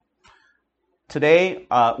Today,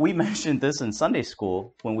 we mentioned this in Sunday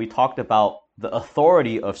school when we talked about the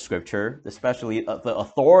authority of Scripture, especially the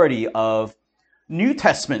authority of New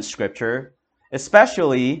Testament Scripture,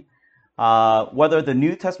 especially whether the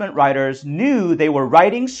New Testament writers knew they were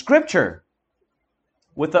writing Scripture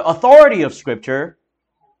with the authority of Scripture,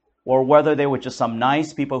 or whether they were just some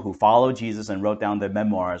nice people who followed Jesus and wrote down their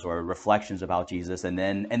memoirs or reflections about Jesus, and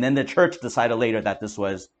then the church decided later that this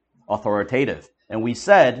was authoritative. And we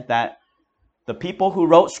said that the people who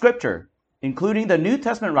wrote Scripture, including the New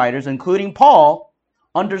Testament writers, including Paul,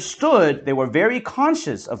 understood, they were very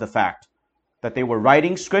conscious of the fact that they were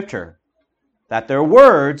writing Scripture, that their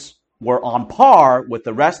words were on par with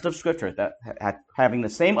the rest of Scripture, that having the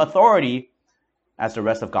same authority as the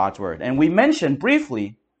rest of God's Word. And we mentioned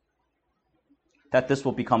briefly that this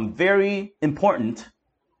will become very important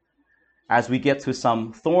as we get to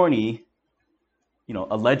some thorny,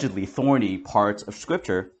 allegedly thorny parts of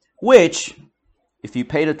Scripture, which, if you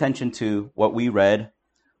paid attention to what we read,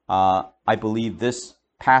 I believe this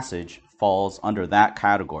passage falls under that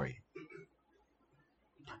category.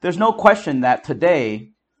 There's no question that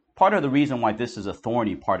today, part of the reason why this is a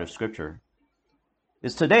thorny part of Scripture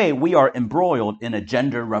is today we are embroiled in a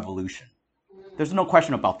gender revolution. There's no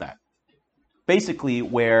question about that. Basically,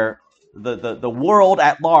 where the world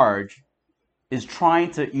at large is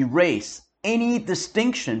trying to erase any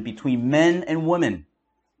distinction between men and women.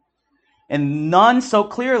 And none so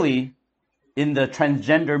clearly in the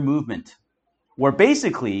transgender movement, where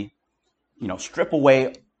basically, strip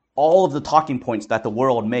away all of the talking points that the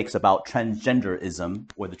world makes about transgenderism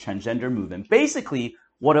or the transgender movement. Basically,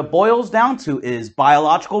 what it boils down to is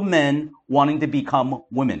biological men wanting to become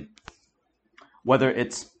women. Whether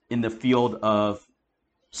it's in the field of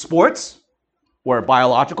sports, where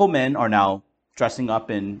biological men are now dressing up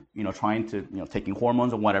and, trying to, taking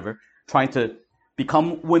hormones or whatever, trying to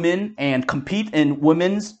become women and compete in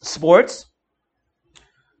women's sports,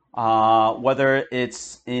 whether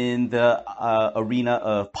it's in the arena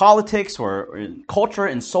of politics or in culture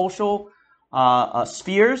and social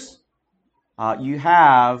spheres, you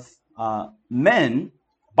have men,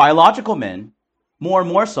 biological men, more and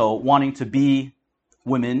more so wanting to be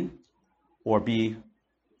women or be,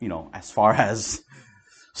 as far as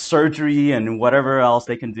surgery and whatever else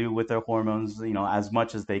they can do with their hormones, as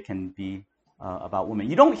much as they can be about women.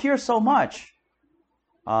 You don't hear so much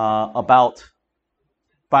about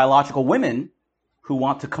biological women who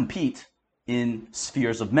want to compete in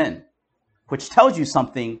spheres of men, which tells you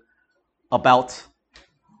something about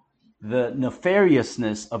the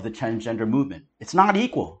nefariousness of the transgender movement. It's not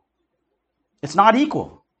equal. It's not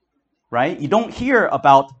equal, right? You don't hear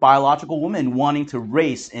about biological women wanting to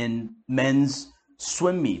race in men's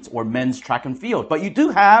swim meets or men's track and field, but you do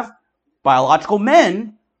have biological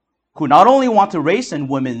men who not only want to race in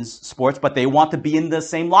women's sports, but they want to be in the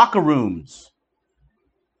same locker rooms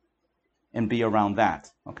and be around that.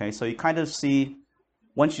 Okay, so you kind of see,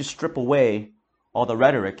 once you strip away all the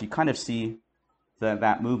rhetoric, you kind of see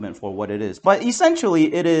that movement for what it is. But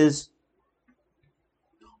essentially, it is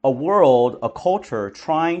a world, a culture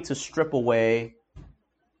trying to strip away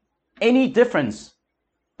any difference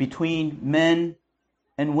between men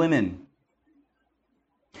and women.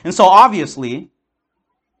 And so obviously,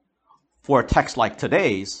 for a text like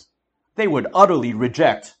today's, they would utterly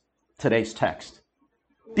reject today's text,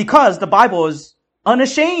 because the Bible is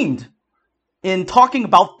unashamed in talking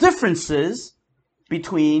about differences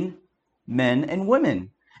between men and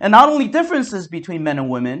women. And not only differences between men and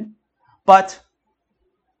women, but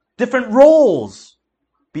different roles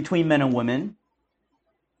between men and women,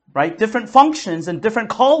 right? Different functions and different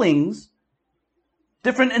callings,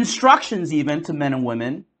 different instructions even to men and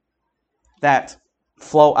women that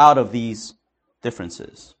flow out of these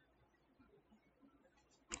differences.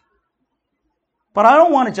 But I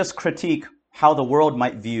don't want to just critique how the world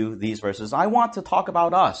might view these verses. I want to talk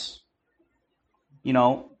about us.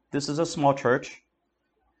 This is a small church.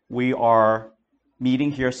 We are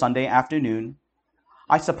meeting here Sunday afternoon.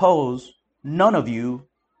 I suppose none of you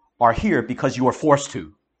are here because you are forced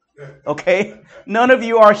to. Okay? None of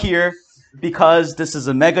you are here because this is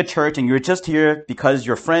a mega church and you're just here because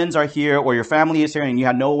your friends are here or your family is here and you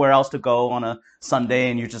have nowhere else to go on a Sunday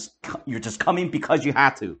and you're just coming because you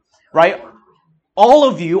had to, right? All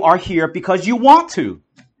of you are here because you want to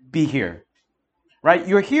be here, right?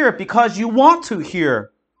 You're here because you want to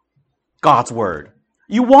hear God's word.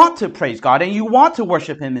 You want to praise God and you want to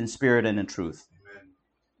worship Him in spirit and in truth.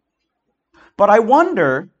 Amen. But I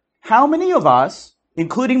wonder how many of us,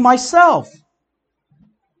 including myself,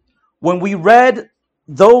 when we read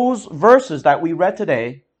those verses that we read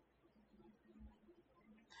today,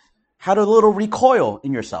 had a little recoil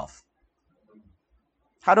in yourself.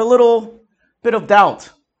 had a little bit of doubt,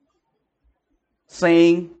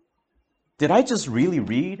 saying, did I just really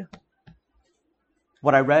read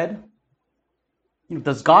what I read?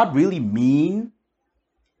 Does God really mean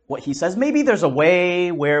what he says? Maybe there's a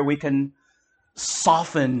way where we can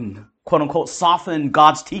soften, quote unquote, soften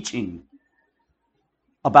God's teaching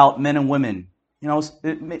about men and women.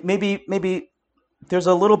 Maybe there's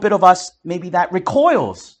a little bit of us, maybe that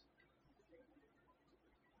recoils.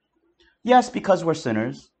 Yes, because we're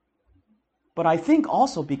sinners, but I think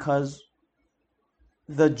also because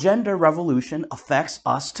the gender revolution affects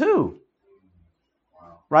us too.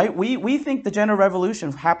 Right? We think the gender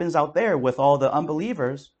revolution happens out there with all the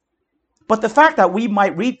unbelievers. But the fact that we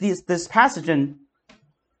might read this passage and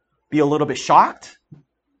be a little bit shocked,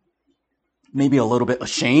 maybe a little bit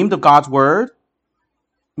ashamed of God's word,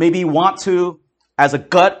 maybe want to, as a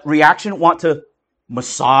gut reaction, want to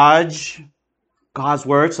massage God's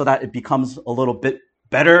word so that it becomes a little bit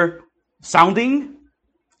better sounding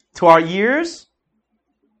to our ears.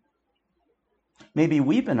 Maybe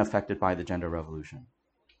we've been affected by the gender revolution.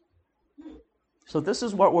 So this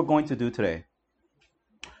is what we're going to do today.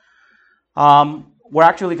 We're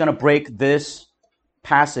actually going to break this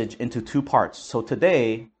passage into two parts. So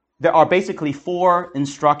today, there are basically 4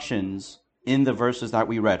 instructions in the verses that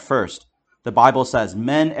we read. First, the Bible says,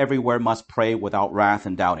 men everywhere must pray without wrath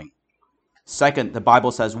and doubting. Second, the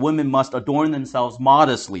Bible says, women must adorn themselves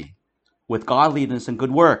modestly with godliness and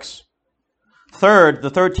good works. Third, the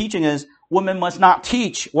third teaching is, women must not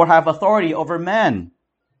teach or have authority over men.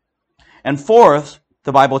 And fourth,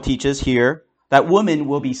 the Bible teaches here that women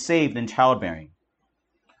will be saved in childbearing.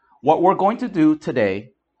 What we're going to do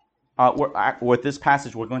today, with this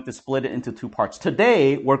passage, we're going to split it into 2 parts.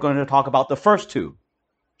 Today, we're going to talk about the first 2,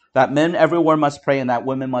 that men everywhere must pray and that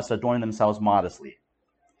women must adorn themselves modestly.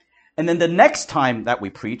 And then the next time that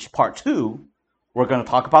we preach, part 2, we're going to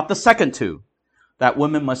talk about the second 2, that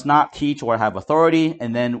women must not teach or have authority,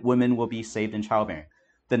 and then women will be saved in childbearing.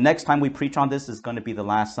 The next time we preach on this is going to be the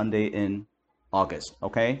last Sunday in August,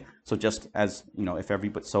 okay? So just as, if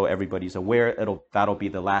everybody's aware, that'll be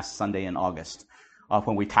the last Sunday in August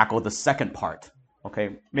when we tackle the second part,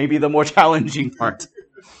 okay? Maybe the more challenging part.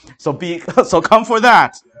 So come for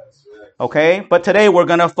that, okay? But today we're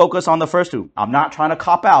going to focus on the first 2. I'm not trying to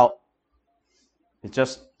cop out. It's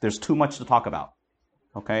just there's too much to talk about,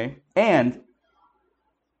 okay? And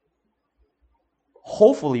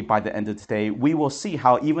hopefully by the end of today, we will see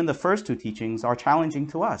how even the first 2 teachings are challenging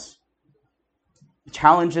to us. It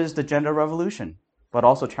challenges the gender revolution, but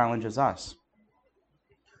also challenges us.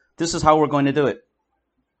 This is how we're going to do it.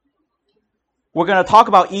 We're going to talk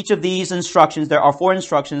about each of these instructions. There are 4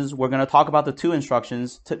 instructions. We're going to talk about the 2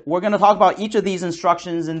 instructions. We're going to talk about each of these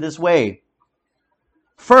instructions in this way.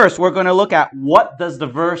 First, we're going to look at what does the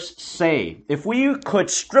verse say. If we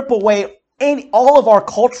could strip away all of our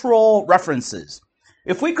cultural references,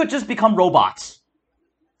 if we could just become robots,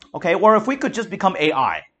 okay, or if we could just become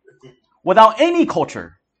AI, without any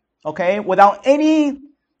culture, okay, without any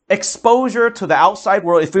exposure to the outside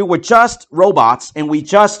world, if we were just robots and we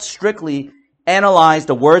just strictly analyze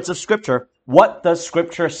the words of Scripture, what does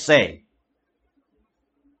Scripture say?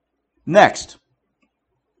 Next,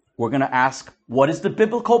 we're going to ask, what is the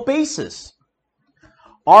biblical basis?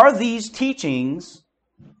 Are these teachings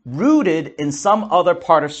rooted in some other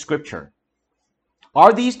part of Scripture?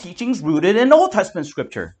 Are these teachings rooted in Old Testament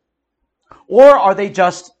Scripture? Or are they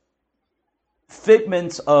just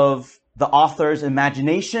figments of the author's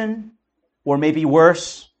imagination? Or maybe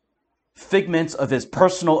worse, figments of his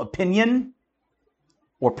personal opinion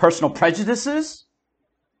or personal prejudices?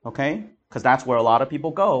 Okay? Because that's where a lot of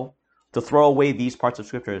people go to throw away these parts of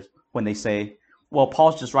Scripture when they say, well,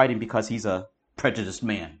 Paul's just writing because he's a prejudiced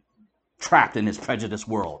man, trapped in his prejudiced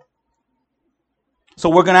world. So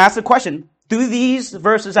we're going to ask the question, do these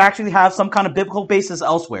verses actually have some kind of biblical basis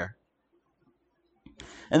elsewhere?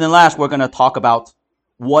 And then last, we're going to talk about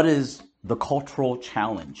what is the cultural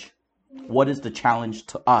challenge. What is the challenge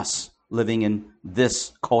to us living in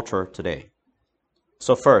this culture today?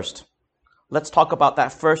 So first, let's talk about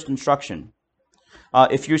that first instruction.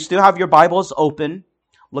 If you still have your Bibles open,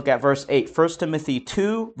 look at verse 8. 1 Timothy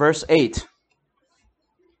 2, verse 8.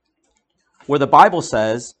 Where the Bible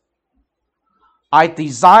says, I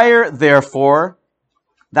desire, therefore,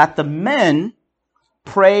 that the men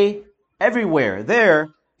pray everywhere. There,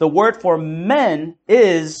 the word for men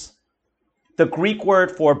is the Greek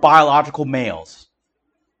word for biological males.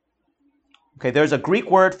 Okay, there's a Greek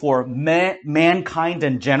word for mankind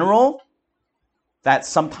in general that's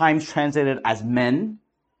sometimes translated as men.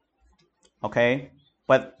 Okay,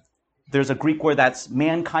 but there's a Greek word that's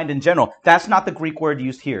mankind in general. That's not the Greek word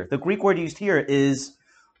used here. The Greek word used here is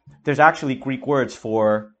there's actually Greek words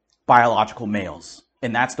for biological males.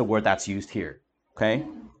 And that's the word that's used here. Okay?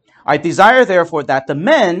 I desire, therefore, that the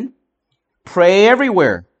men pray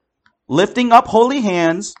everywhere, lifting up holy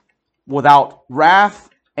hands without wrath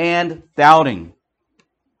and doubting.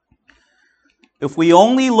 If we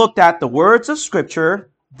only looked at the words of Scripture,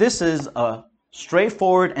 this is a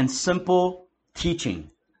straightforward and simple teaching.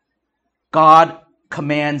 God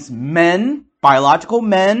commands men, biological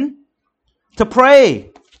men, to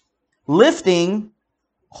pray, lifting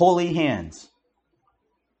holy hands.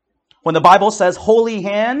 When the Bible says holy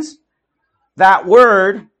hands, that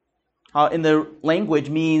word in the language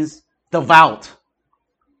means devout,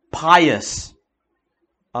 pious,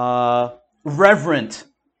 reverent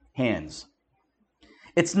hands.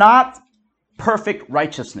 It's not perfect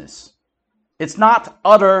righteousness. It's not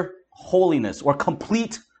utter holiness or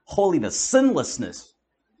complete holiness, sinlessness.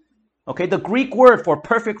 Okay, the Greek word for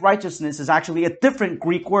perfect righteousness is actually a different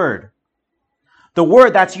Greek word. The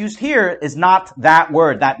word that's used here is not that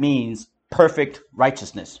word that means perfect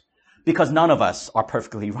righteousness, because none of us are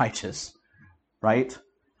perfectly righteous, right?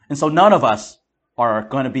 And so none of us are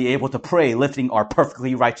going to be able to pray lifting our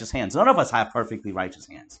perfectly righteous hands. None of us have perfectly righteous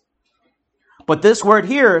hands. But this word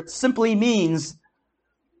here simply means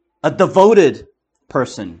a devoted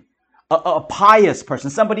person, a pious person,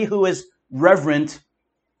 somebody who is reverent,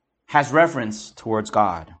 has reverence towards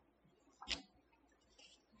God.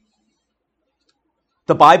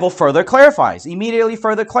 The Bible immediately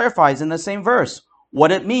further clarifies in the same verse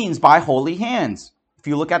what it means by holy hands. If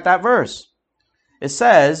you look at that verse, it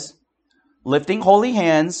says, lifting holy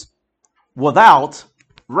hands without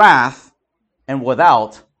wrath and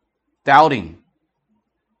without doubting.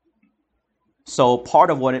 So part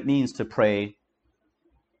of what it means to pray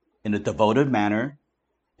in a devoted manner,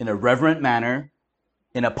 in a reverent manner,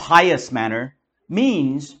 in a pious manner,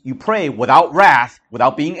 means you pray without wrath,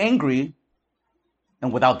 without being angry,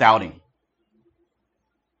 and without doubting.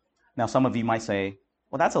 Now, some of you might say,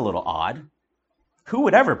 well, that's a little odd. Who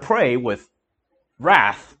would ever pray with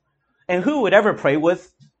wrath? And who would ever pray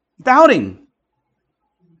with doubting?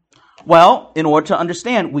 Well, in order to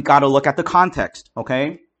understand, we got to look at the context,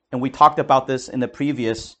 okay? And we talked about this in the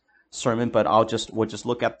previous sermon, but we'll just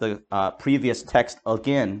look at the previous text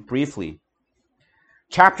again briefly.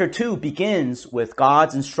 Chapter 2 begins with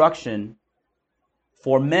God's instruction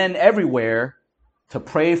for men everywhere to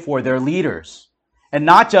pray for their leaders. And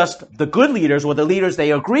not just the good leaders or the leaders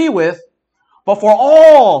they agree with, but for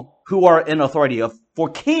all who are in authority, for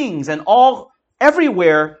kings and all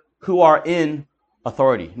everywhere who are in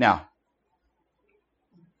authority. Now,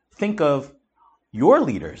 think of your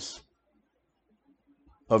leaders,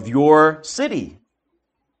 of your city,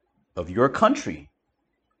 of your country.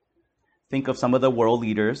 Think of some of the world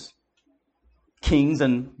leaders, kings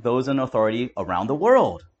and those in authority around the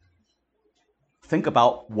world. Think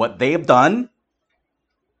about what they have done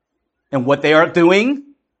and what they are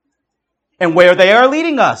doing and where they are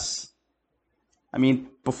leading us. I mean,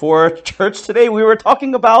 before church today, we were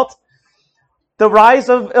talking about the rise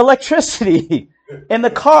of electricity and the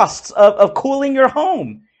costs of cooling your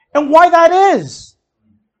home and why that is.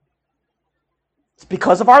 It's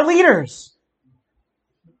because of our leaders.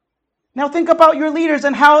 Now think about your leaders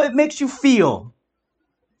and how it makes you feel.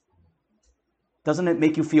 Doesn't it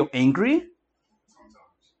make you feel angry?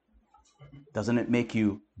 Doesn't it make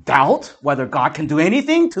you doubt whether God can do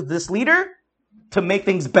anything to this leader to make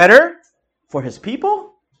things better for his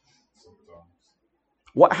people?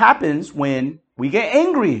 What happens when we get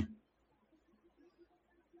angry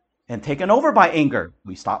and taken over by anger?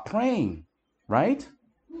 We stop praying, right?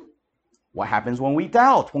 What happens when we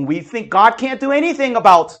doubt, when we think God can't do anything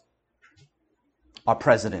about our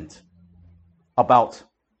president, about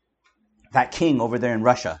that king over there in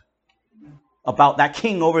Russia, about that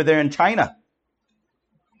king over there in China?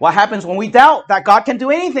 What happens when we doubt that God can do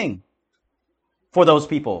anything for those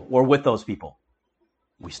people or with those people?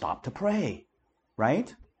 We stop to pray,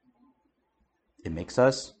 right? It makes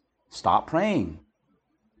us stop praying.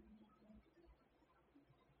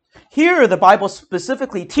 Here, the Bible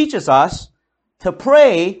specifically teaches us to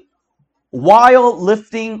pray while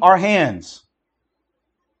lifting our hands.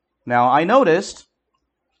 Now, I noticed,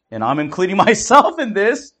 and I'm including myself in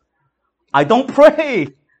this, I don't pray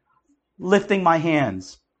lifting my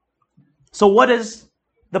hands. So what does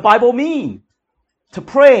the Bible mean? To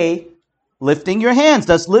pray lifting your hands.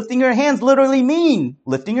 Does lifting your hands literally mean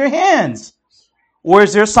lifting your hands? Or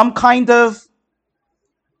is there some kind of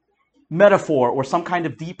metaphor or some kind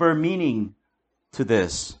of deeper meaning to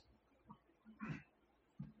this?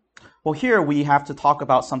 Well, here we have to talk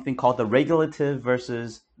about something called the regulative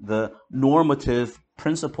versus the normative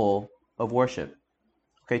principle of worship.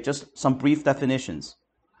 Okay, just some brief definitions.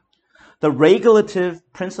 The regulative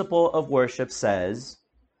principle of worship says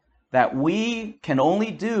that we can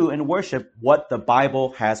only do in worship what the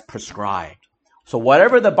Bible has prescribed. So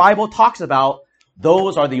whatever the Bible talks about,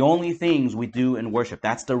 those are the only things we do in worship.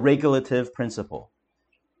 That's the regulative principle.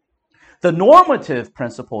 The normative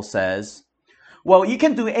principle says, well, you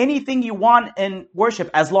can do anything you want in worship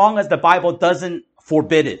as long as the Bible doesn't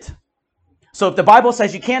forbid it. So if the Bible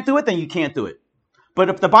says you can't do it, then you can't do it. But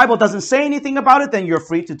if the Bible doesn't say anything about it, then you're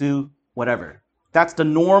free to do whatever. That's the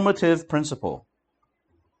normative principle.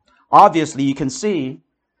 Obviously, you can see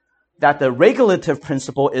that the regulative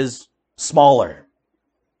principle is smaller.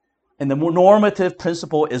 And the more normative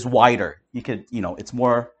principle is wider. It's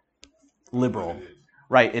more liberal.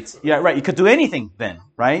 Right, you could do anything then,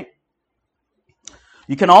 right?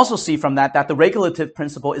 You can also see from that the regulative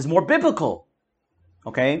principle is more biblical.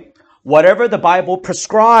 Okay? Whatever the Bible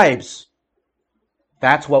prescribes,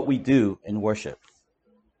 that's what we do in worship.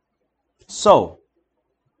 So,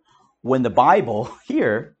 when the Bible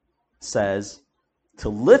here says to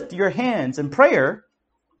lift your hands in prayer,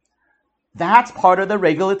 that's part of the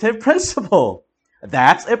regulative principle.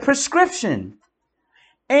 That's a prescription.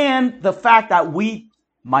 And the fact that we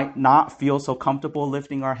might not feel so comfortable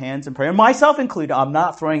lifting our hands in prayer, myself included. I'm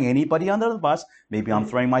not throwing anybody under the bus. Maybe I'm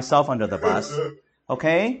throwing myself under the bus.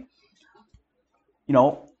 Okay?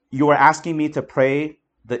 You were asking me to pray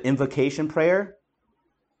the invocation prayer.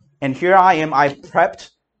 And here I am. I prepped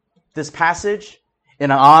this passage.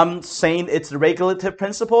 And I'm saying it's the regulative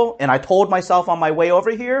principle. And I told myself on my way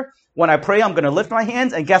over here, when I pray, I'm going to lift my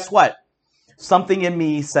hands. And guess what? Something in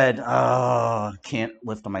me said, I can't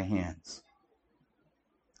lift my hands.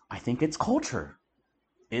 I think it's culture.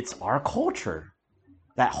 It's our culture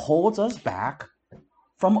that holds us back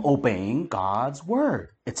from obeying God's word.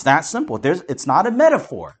 It's that simple. It's not a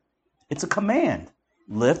metaphor. It's a command.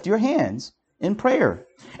 Lift your hands in prayer.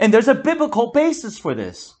 And there's a biblical basis for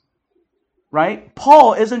this, right?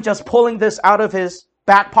 Paul isn't just pulling this out of his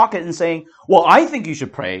back pocket and saying, well, I think you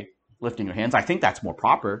should pray lifting your hands. I think that's more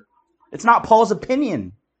proper. It's not Paul's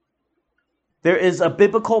opinion. There is a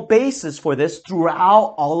biblical basis for this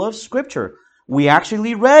throughout all of Scripture. We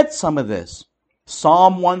actually read some of this.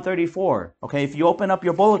 Psalm 134. Okay, if you open up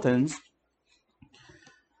your bulletins,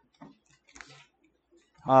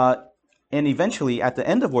 and eventually at the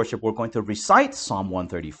end of worship, we're going to recite Psalm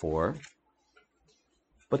 134.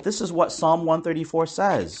 But this is what Psalm 134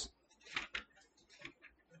 says.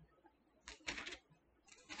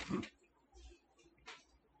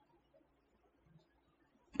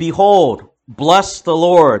 Behold, bless the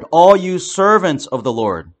Lord, all you servants of the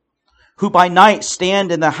Lord, who by night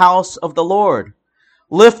stand in the house of the Lord.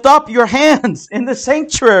 Lift up your hands in the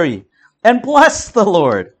sanctuary and bless the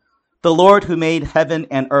Lord who made heaven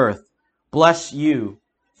and earth. Bless you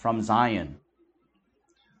from Zion.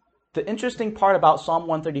 The interesting part about Psalm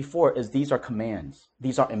 134 is these are commands.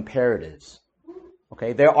 These are imperatives.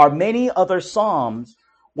 Okay, there are many other psalms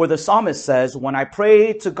where the psalmist says, when I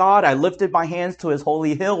prayed to God, I lifted my hands to his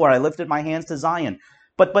holy hill, or I lifted my hands to Zion.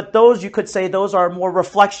 But those, you could say, those are more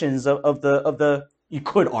reflections of the, you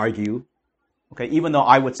could argue, okay, even though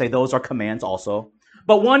I would say those are commands also.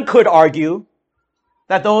 But one could argue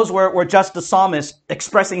that those were just the psalmist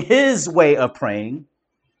expressing his way of praying.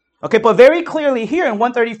 Okay, but very clearly here in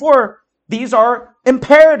 134, these are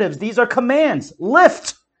imperatives, these are commands.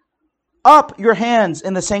 Lift up your hands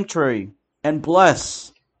in the sanctuary and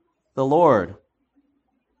bless the Lord.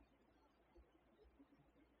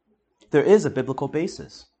 There is a biblical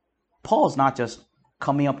basis. Paul's not just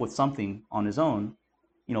coming up with something on his own,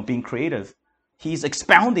 being creative. He's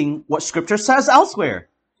expounding what Scripture says elsewhere.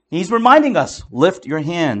 He's reminding us, lift your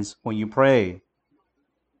hands when you pray.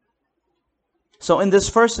 So in this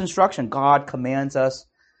first instruction, God commands us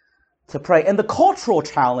to pray. And the cultural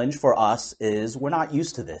challenge for us is we're not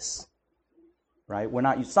used to this, right? We're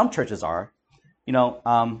not used. Some churches are.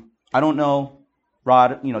 I don't know,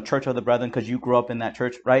 Rod, Church of the Brethren, because you grew up in that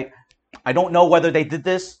church, right? I don't know whether they did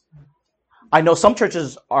this. I know some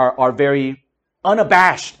churches are very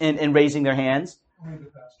unabashed in raising their hands.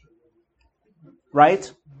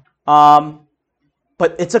 Right?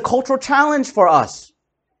 But it's a cultural challenge for us.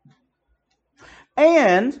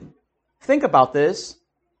 And think about this.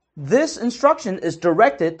 This instruction is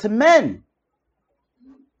directed to men.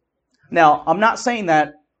 Now, I'm not saying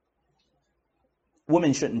that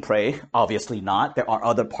women shouldn't pray. Obviously not. There are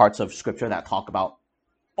other parts of Scripture that talk about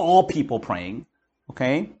all people praying.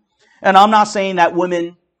 Okay? And I'm not saying that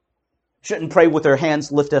women shouldn't pray with their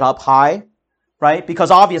hands lifted up high, right?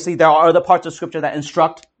 Because obviously there are other parts of Scripture that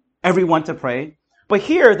instruct everyone to pray. But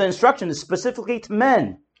here, the instruction is specifically to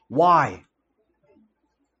men. Why?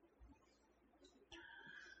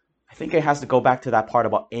 I think it has to go back to that part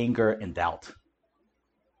about anger and doubt.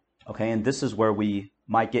 Okay, and this is where we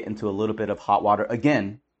might get into a little bit of hot water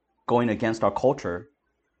again, going against our culture,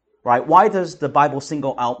 right? Why does the Bible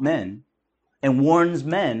single out men and warns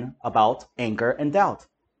men about anger and doubt?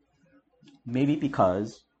 Maybe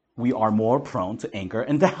because we are more prone to anger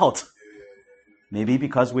and doubt. Maybe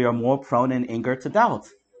because we are more prone in anger to doubt.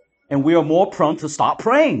 And we are more prone to stop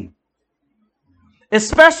praying.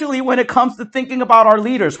 Especially when it comes to thinking about our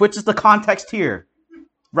leaders, which is the context here,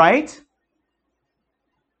 right?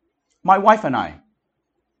 My wife and I,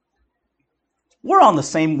 we're on the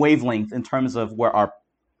same wavelength in terms of where our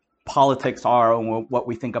politics are and what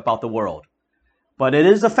we think about the world. But it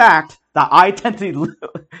is a fact that I tend to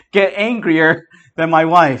get angrier than my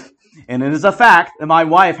wife. And it is a fact that my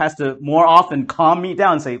wife has to more often calm me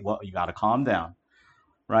down and say, well, you got to calm down,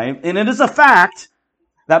 right? And it is a fact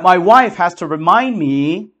that my wife has to remind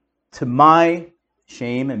me to my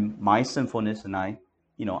shame and my sinfulness, and I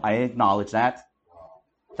acknowledge that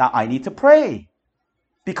I need to pray.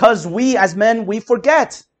 Because we as men, we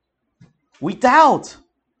forget, we doubt,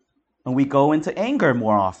 and we go into anger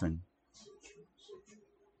more often.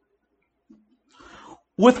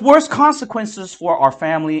 With worse consequences for our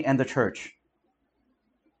family and the church.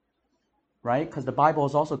 Right? Because the Bible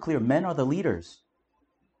is also clear, men are the leaders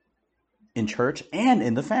in church and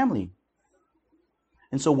in the family.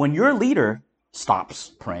 And so when your leader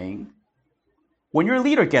stops praying, when your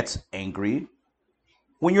leader gets angry,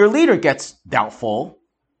 when your leader gets doubtful,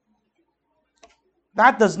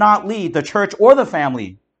 that does not lead the church or the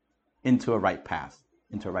family into a right path,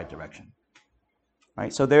 into a right direction.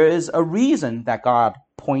 Right? So there is a reason that God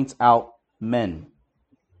points out men.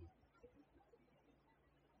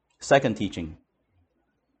 Second teaching.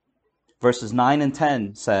 Verses 9 and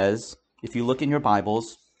 10 says, if you look in your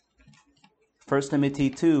Bibles, 1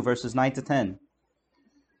 Timothy 2, verses 9 to 10.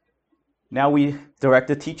 Now we direct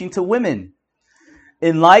the teaching to women.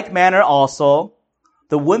 In like manner also,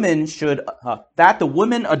 the women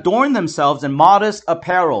adorn themselves in modest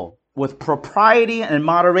apparel, with propriety and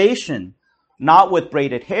moderation, not with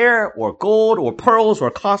braided hair or gold or pearls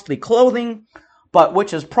or costly clothing, but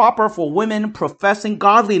which is proper for women professing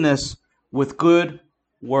godliness with good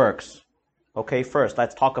works. Okay, first,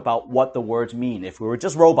 let's talk about what the words mean. If we were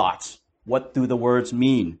just robots, what do the words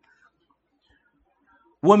mean?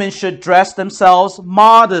 Women should dress themselves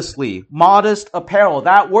modestly. Modest apparel.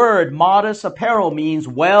 That word, modest apparel, means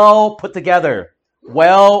well put together,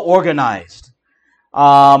 well organized,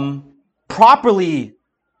 properly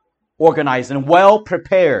organized and well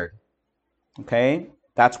prepared. Okay?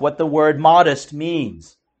 That's what the word modest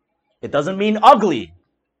means. It doesn't mean ugly.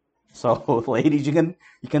 So, ladies, you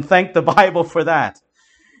can thank the Bible for that.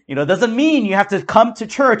 It doesn't mean you have to come to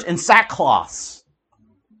church in sackcloths.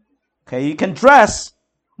 Okay? You can dress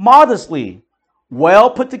modestly, well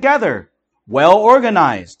put together, well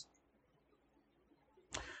organized.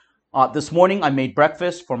 This morning I made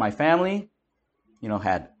breakfast for my family.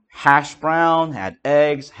 Had hash brown, had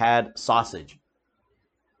eggs, had sausage.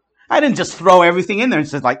 I didn't just throw everything in there and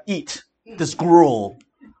just eat this gruel,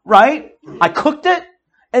 right? I cooked it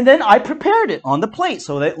and then I prepared it on the plate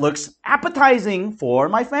so that it looks appetizing for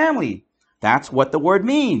my family. That's what the word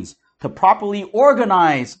means, to properly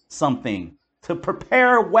organize something, to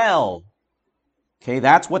prepare well. Okay,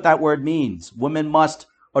 that's what that word means. Women must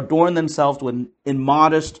adorn themselves in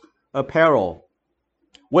modest apparel.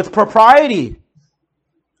 With propriety.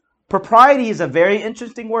 Propriety is a very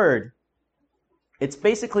interesting word. It's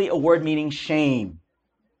basically a word meaning shame.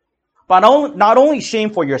 But not only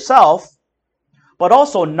shame for yourself, but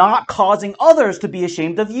also not causing others to be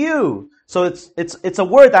ashamed of you. So it's a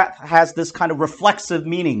word that has this kind of reflexive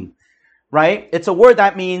meaning, right? It's a word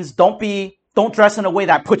that means don't dress in a way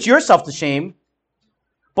that puts yourself to shame,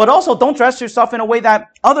 but also don't dress yourself in a way that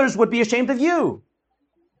others would be ashamed of you.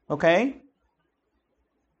 Okay?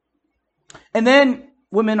 And then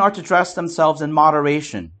women are to dress themselves in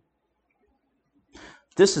moderation.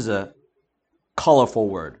 This is a colorful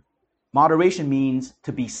word. Moderation means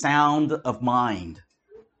to be sound of mind,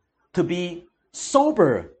 to be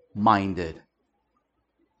sober-minded.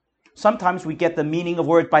 Sometimes we get the meaning of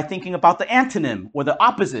words by thinking about the antonym or the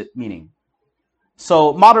opposite meaning.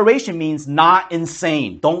 So moderation means not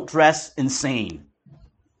insane. Don't dress insane.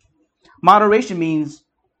 Moderation means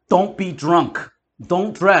don't be drunk.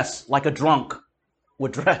 Don't dress like a drunk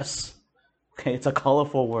would dress. Okay, it's a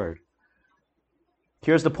colorful word.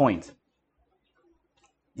 Here's the point.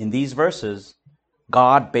 In these verses,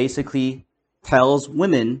 God basically tells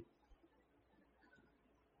women,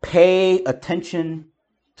 pay attention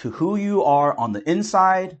to who you are on the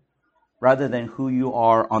inside rather than who you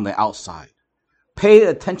are on the outside. Pay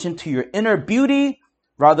attention to your inner beauty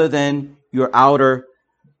rather than your outer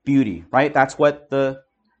beauty, right? That's what the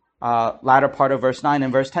latter part of verse 9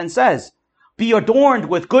 and verse 10 says. Be adorned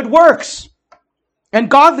with good works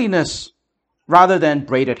and godliness rather than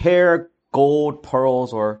braided hair, gold,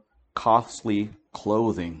 pearls, or costly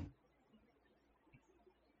clothing.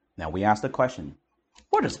 Now we ask the question,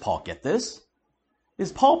 where does Paul get this?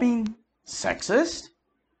 Is Paul being sexist?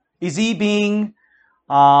 Is he being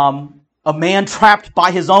a man trapped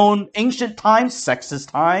by his own ancient times,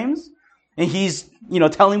 sexist times? And he's,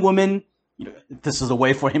 telling women, this is a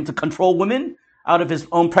way for him to control women out of his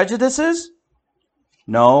own prejudices?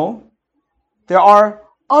 No. There are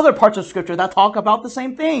other parts of Scripture that talk about the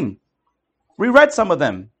same thing. We read some of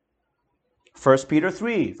them. 1 Peter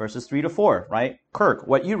 3, verses 3 to 4, right? Kirk,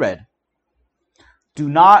 what you read.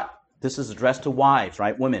 This is addressed to wives,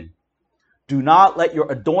 right? Women. Do not let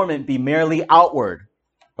your adornment be merely outward,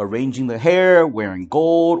 arranging the hair, wearing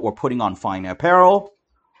gold, or putting on fine apparel.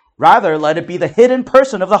 Rather, let it be the hidden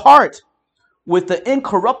person of the heart, with the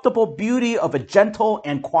incorruptible beauty of a gentle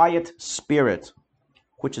and quiet spirit,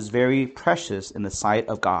 which is very precious in the sight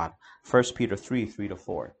of God. 1 Peter 3, 3 to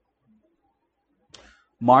 4.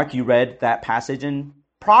 Mark, you read that passage in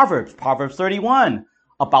Proverbs 31,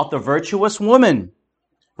 about the virtuous woman,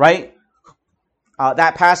 right?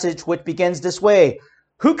 That passage which begins this way.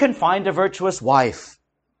 Who can find a virtuous wife?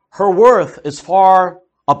 Her worth is far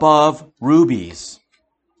above rubies.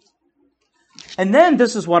 And then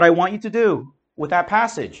this is what I want you to do with that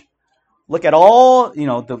passage. Look at all,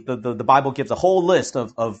 the Bible gives a whole list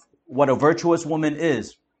of what a virtuous woman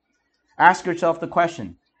is. Ask yourself the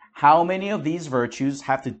question, how many of these virtues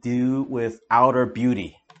have to do with outer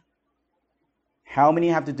beauty? How many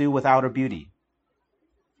have to do with outer beauty?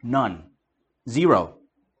 None. 0.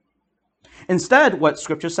 Instead, what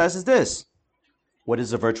Scripture says is this. What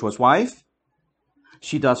is a virtuous wife?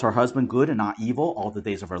 She does her husband good and not evil all the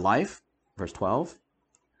days of her life. Verse 12.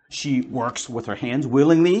 She works with her hands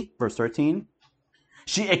willingly. Verse 13.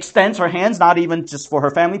 She extends her hands not even just for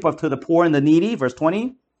her family, but to the poor and the needy. Verse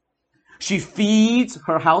 20. She feeds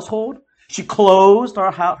her household. She clothes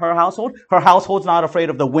her household. Her household's not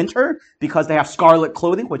afraid of the winter because they have scarlet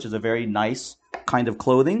clothing, which is a very nice kind of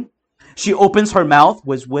clothing. She opens her mouth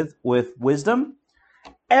with wisdom.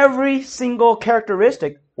 Every single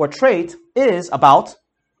characteristic or trait is about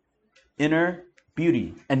inner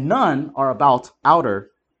beauty, and none are about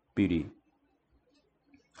outer beauty.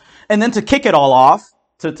 And then to kick it all off,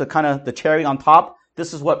 to kind of the cherry on top,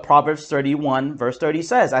 this is what Proverbs 31, verse 30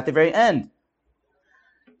 says at the very end.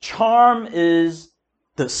 Charm is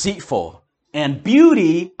deceitful, and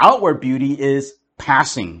beauty, outward beauty, is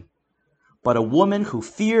passing. But a woman who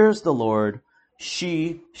fears the Lord,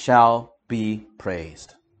 she shall be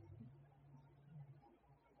praised.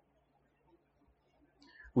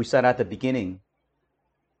 We said at the beginning,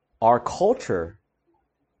 our culture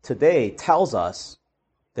today tells us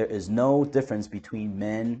there is no difference between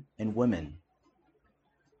men and women.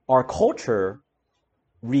 Our culture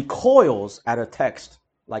recoils at a text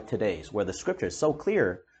like today's, where the Scripture is so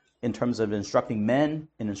clear in terms of instructing men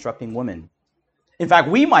and instructing women. In fact,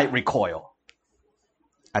 we might recoil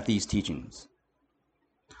at these teachings.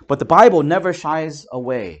 But the Bible never shies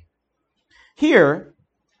away. Here,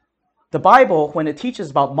 the Bible, when it teaches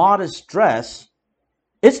about modest dress,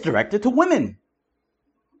 it's directed to women.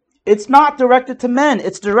 It's not directed to men.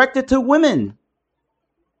 It's directed to women.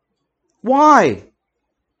 Why?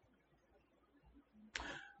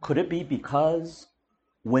 Could it be because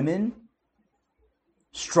women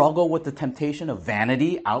struggle with the temptation of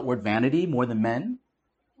vanity, outward vanity, more than men?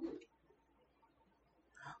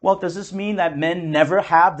 Well, does this mean that men never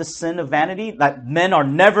have the sin of vanity? That men are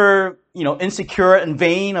never, insecure and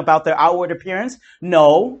vain about their outward appearance?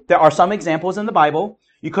 No, there are some examples in the Bible.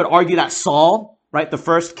 You could argue that Saul, right, the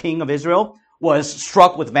first king of Israel, was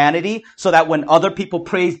struck with vanity so that when other people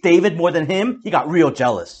praised David more than him, he got real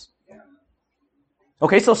jealous.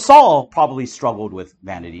 Okay, so Saul probably struggled with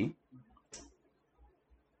vanity.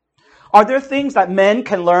 Are there things that men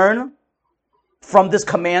can learn from this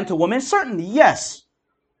command to women? Certainly, yes.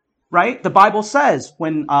 Right? The Bible says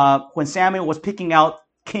when Samuel was picking out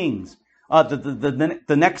kings,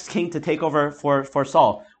 the next king to take over for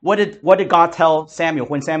Saul, what did God tell Samuel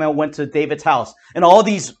when Samuel went to David's house? And all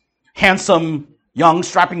these handsome, young,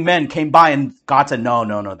 strapping men came by, and God said,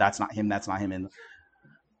 no, that's not him, that's not him. And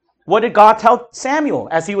what did God tell Samuel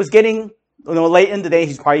as he was getting, late in the day,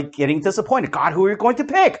 he's probably getting disappointed. God, who are you going to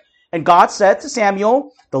pick? And God said to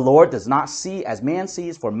Samuel, the Lord does not see as man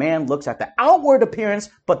sees, for man looks at the outward appearance,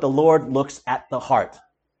 but the Lord looks at the heart.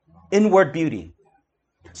 Inward beauty.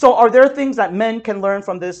 So are there things that men can learn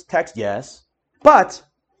from this text? Yes. But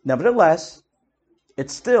nevertheless,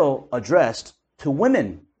 it's still addressed to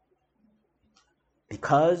women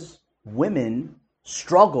because women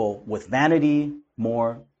struggle with vanity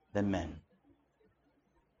more than men.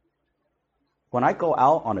 When I go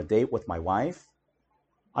out on a date with my wife,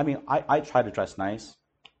 I try to dress nice,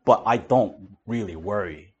 but I don't really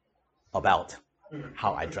worry about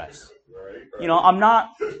how I dress.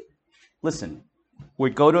 Listen, we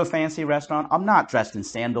go to a fancy restaurant, I'm not dressed in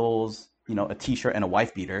sandals, a t-shirt and a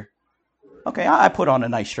wife beater. Okay, I put on a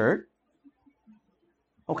nice shirt.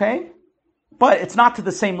 Okay? But it's not to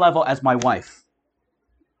the same level as my wife,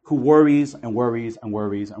 who worries and worries and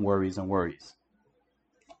worries and worries and worries.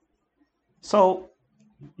 So,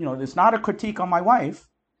 it's not a critique on my wife.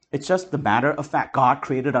 It's just the matter of fact. God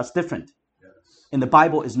created us different. Yes. And the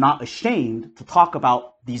Bible is not ashamed to talk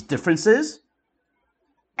about these differences.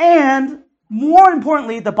 And more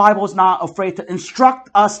importantly, the Bible is not afraid to instruct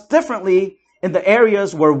us differently in the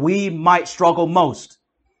areas where we might struggle most.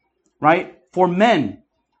 Right? For men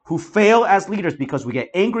who fail as leaders because we get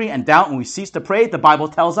angry and doubt and we cease to pray, the Bible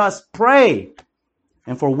tells us, pray.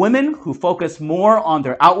 And for women who focus more on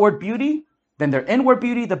their outward beauty than their inward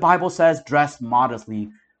beauty, the Bible says, dress modestly.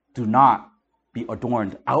 Do not be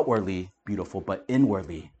adorned outwardly beautiful, but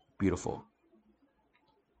inwardly beautiful.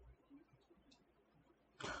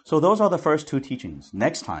 So those are the first two teachings.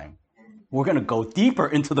 Next time, we're going to go deeper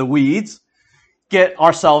into the weeds, get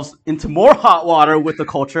ourselves into more hot water with the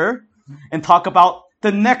culture, and talk about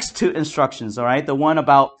the next two instructions, all right? The one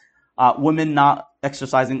about women not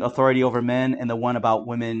exercising authority over men, and the one about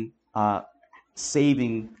women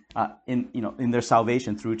saving in their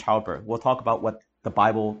salvation through childbirth. We'll talk about what the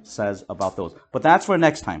Bible says about those, but that's for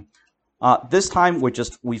next time. This time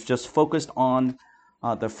we've just focused on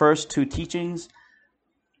the first two teachings.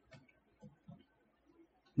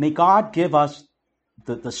 May God give us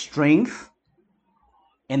the strength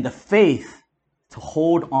and the faith to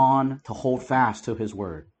hold fast to His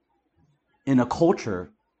word in a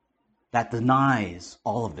culture that denies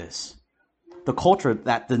all of this. The culture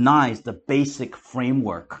that denies the basic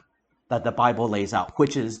framework that the Bible lays out,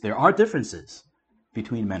 which is there are differences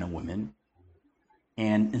between men and women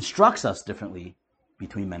and instructs us differently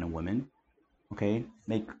between men and women. Okay?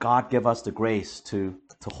 May God give us the grace to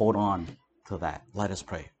hold on to that. Let us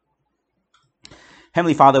pray.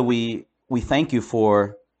 Heavenly Father, we thank you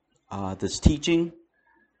for this teaching,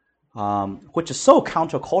 which is so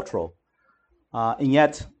countercultural, and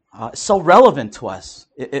yet so relevant to us.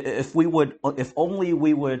 If only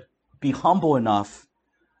we would be humble enough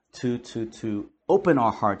to open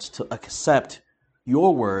our hearts to accept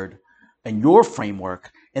your word and your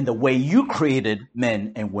framework and the way you created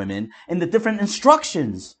men and women and the different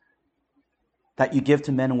instructions that you give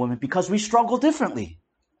to men and women, because we struggle differently.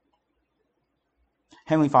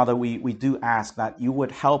 Heavenly Father, we do ask that you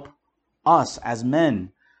would help us as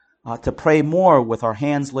men to pray more with our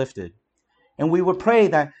hands lifted. And we would pray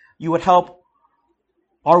that you would help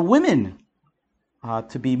our women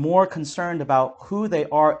to be more concerned about who they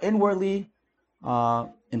are inwardly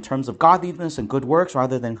in terms of godliness and good works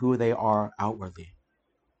rather than who they are outwardly.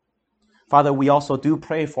 Father, we also do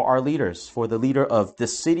pray for our leaders, for the leader of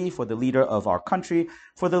this city, for the leader of our country,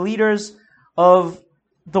 for the leaders of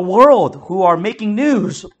the world who are making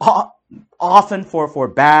news often for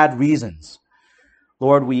bad reasons.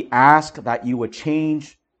 Lord, we ask that you would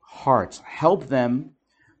change hearts, help them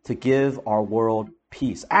to give our world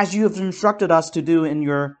peace, as you have instructed us to do in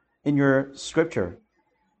your scripture.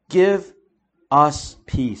 Give us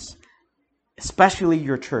peace, especially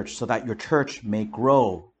your church, so that your church may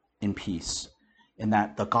grow in peace and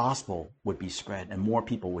that the gospel would be spread and more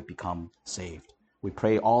people would become saved. We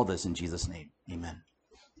pray all this in Jesus' name. Amen.